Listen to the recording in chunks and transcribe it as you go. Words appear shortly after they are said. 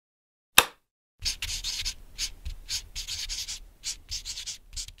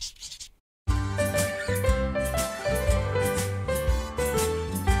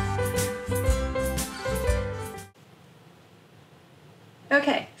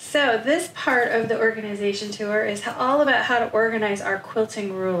Okay, so this part of the organization tour is all about how to organize our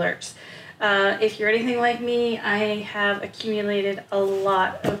quilting rulers. If you're anything like me, I have accumulated a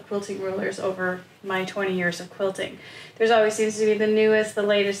lot of quilting rulers over my 20 years of quilting. There's always seems to be the newest, the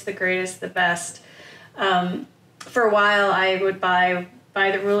latest, the greatest, the best. For a while I would buy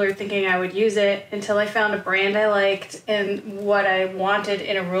the ruler thinking I would use it until I found a brand I liked and what I wanted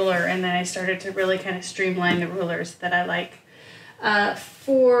in a ruler, and then I started to really kind of streamline the rulers that I like.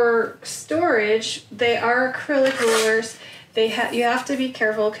 For storage, they are acrylic rulers. You have to be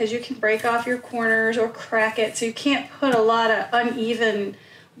careful because you can break off your corners or crack it, so you can't put a lot of uneven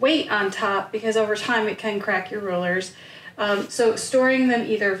weight on top because over time it can crack your rulers. So storing them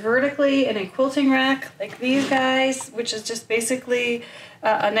either vertically in a quilting rack like these guys, which is just basically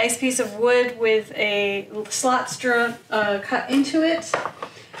a nice piece of wood with a slot cut into it.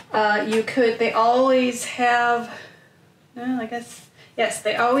 They always have, yes,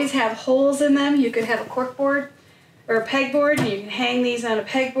 they always have holes in them. You could have a corkboard or a pegboard, and you can hang these on a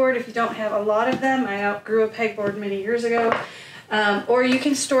pegboard if you don't have a lot of them. I outgrew a pegboard many years ago. Or you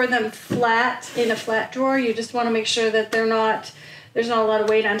can store them flat in a flat drawer. You just want to make sure that there's not a lot of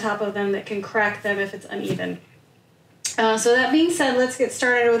weight on top of them that can crack them if it's uneven. So that being said, let's get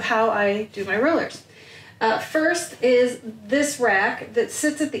started with how I do my rulers. First is this rack that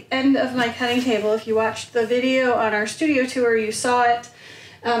sits at the end of my cutting table. If you watched the video on our studio tour, you saw it.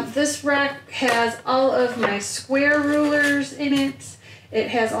 This rack has all of my square rulers in it. It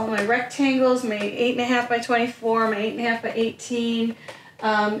has all my rectangles, my 8.5 by 24, my 8.5 by 18.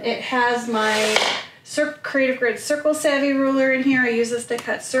 It has my Creative Grid Circle Savvy ruler in here. I use this to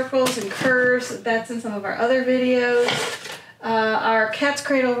cut circles and curves. That's in some of our other videos. Our Cat's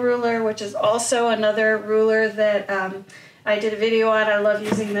Cradle ruler, which is also another ruler that I did a video on. I love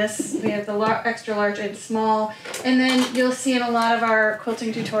using this. We have the extra large and small. And then you'll see in a lot of our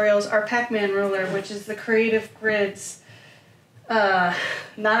quilting tutorials our Pac-Man ruler, which is the Creative Grids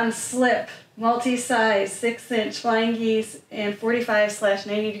non-slip, multi-size, 6-inch flying geese, and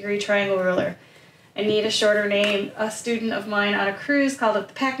 45/90 degree triangle ruler. I need a shorter name. A student of mine on a cruise called it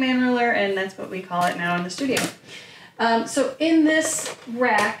the Pac-Man ruler, and that's what we call it now in the studio. So in this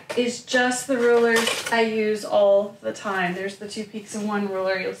rack is just the rulers I use all the time. There's the 2 peaks in one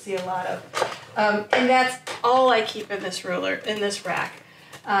ruler you'll see a lot of. And that's all I keep in this rack.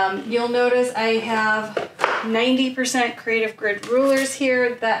 You'll notice I have 90% Creative Grid rulers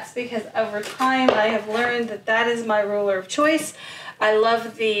here. That's because over time I have learned that is my ruler of choice. I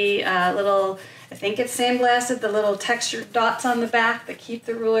love the little, I think it's sandblasted, the little textured dots on the back that keep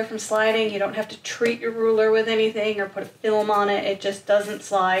the ruler from sliding. You don't have to treat your ruler with anything or put a film on it. It just doesn't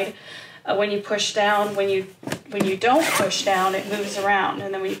slide. When you push down, when you don't push down, it moves around,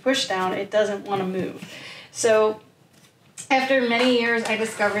 and then when you push down, it doesn't want to move. So after many years, I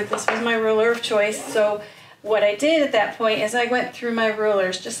discovered this was my ruler of choice. So what I did at that point is I went through my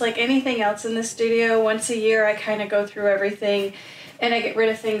rulers, just like anything else in the studio. Once a year, I kind of go through everything, and I get rid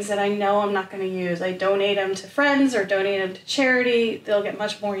of things that I know I'm not going to use. I donate them to friends or donate them to charity. They'll get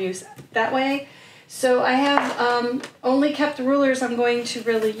much more use that way. So I have only kept the rulers I'm going to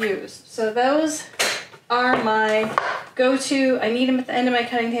really use. So those are my go-to. I need them at the end of my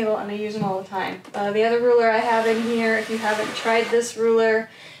cutting table, and I use them all the time. The other ruler I have in here, if you haven't tried this ruler,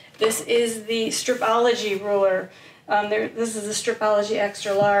 this is the Stripology ruler. This is the Stripology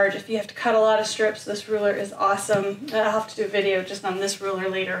Extra Large. If you have to cut a lot of strips, this ruler is awesome. I'll have to do a video just on this ruler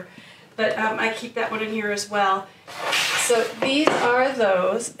later. But I keep that one in here as well. So these are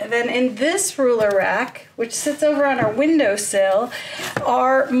those. And then in this ruler rack, which sits over on our windowsill,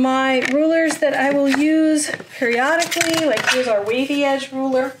 are my rulers that I will use periodically. Like here's our wavy edge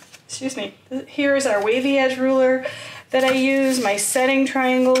ruler. Excuse me. Here is our wavy edge ruler that I use, my setting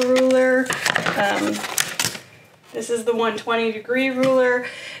triangle ruler. This is the 120 degree ruler.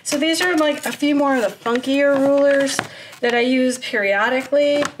 So these are like a few more of the funkier rulers that I use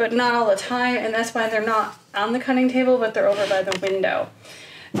periodically, but not all the time, and that's why they're not on the cutting table, but they're over by the window.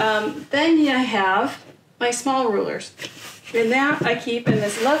 Then I have my small rulers. And that I keep in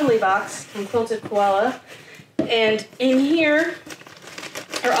this lovely box from Quilted Koala. And in here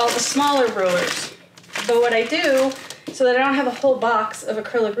are all the smaller rulers. But what I do, so that I don't have a whole box of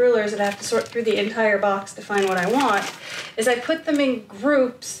acrylic rulers that I have to sort through the entire box to find what I want, is I put them in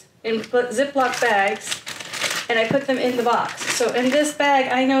groups in Ziploc bags, and I put them in the box. So in this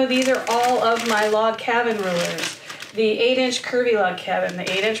bag, I know these are all of my log cabin rulers. The 8-inch curvy log cabin, the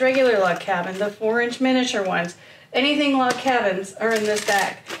 8-inch regular log cabin, the 4-inch miniature ones. Anything log cabins are in this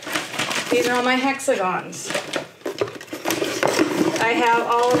bag. These are all my hexagons. I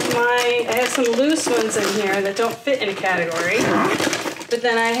have some loose ones in here that don't fit in a category.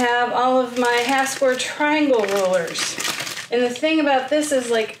 then I have all of my half square triangle rulers. And the thing about this is,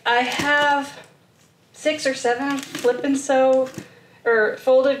 like, I have 6 or 7 flip and sew or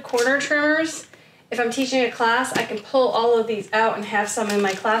folded corner trimmers. If I'm teaching a class, I can pull all of these out and have some in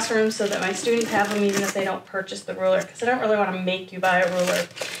my classroom so that my students have them even if they don't purchase the ruler, because I don't really want to make you buy a ruler.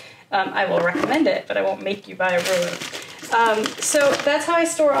 I will recommend it, but I won't make you buy a ruler. So that's how I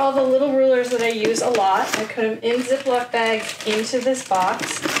store all the little rulers that I use a lot. I put them in Ziploc bags into this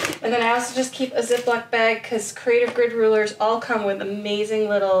box. And then I also just keep a Ziploc bag because Creative Grid rulers all come with amazing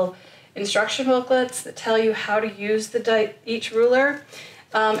little instruction booklets that tell you how to use each ruler.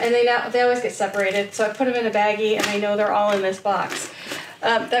 And they always get separated, so I put them in a baggie and I know they're all in this box.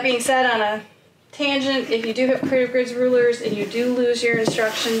 That being said, on a tangent, if you do have Creative Grids rulers and you do lose your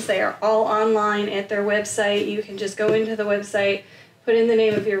instructions, they are all online at their website. You can just go into the website, put in the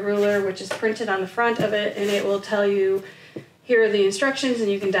name of your ruler, which is printed on the front of it, and it will tell you, here are the instructions, and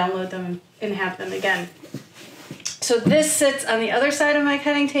you can download them and have them again. So this sits on the other side of my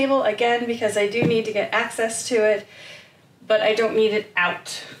cutting table, again, because I do need to get access to it, but I don't need it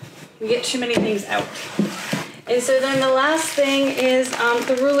out. We get too many things out. And so then the last thing is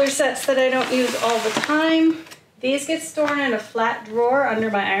the ruler sets that I don't use all the time. These get stored in a flat drawer under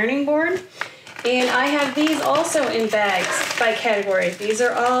my ironing board. And I have these also in bags by category. These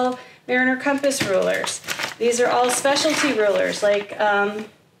are all Mariner Compass rulers. These are all specialty rulers like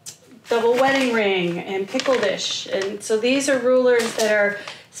double wedding ring and pickle dish. And so these are rulers that are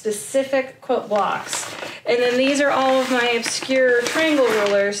specific quilt blocks. And then these are all of my obscure triangle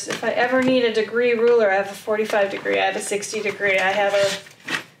rulers. If I ever need a degree ruler, I have a 45 degree, I have a 60 degree, I have a,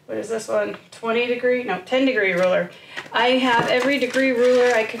 what is this one, 20 degree? No, 10 degree ruler. I have every degree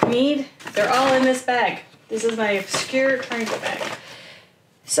ruler I could need. They're all in this bag. This is my obscure triangle bag.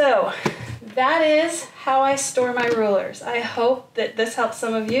 So that is how I store my rulers. I hope that this helps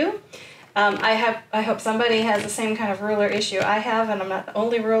some of you. I hope somebody has the same kind of ruler issue I have, and I'm not the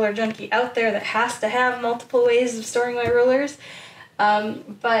only ruler junkie out there that has to have multiple ways of storing my rulers.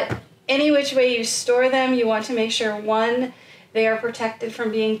 But any which way you store them, you want to make sure, 1, they are protected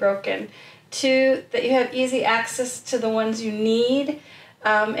from being broken, 2, that you have easy access to the ones you need,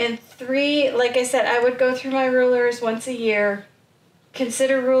 and 3, like I said, I would go through my rulers once a year,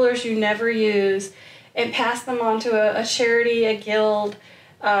 consider rulers you never use, and pass them on to a charity, a guild.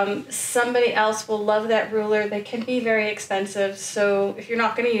 Somebody else will love that ruler. They can be very expensive, so if you're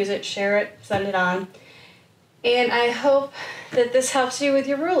not going to use it, share it, send it on. And I hope that this helps you with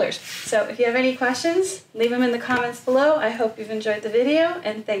your rulers. So if you have any questions, leave them in the comments below. I hope you've enjoyed the video,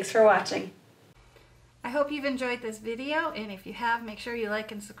 and thanks for watching. I hope you've enjoyed this video, and if you have, make sure you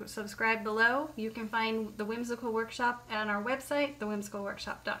like and subscribe below. You can find the Whimsical Workshop on our website,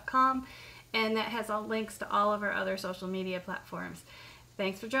 thewhimsicalworkshop.com, and that has all links to all of our other social media platforms.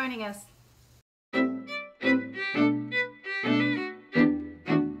 Thanks for joining us.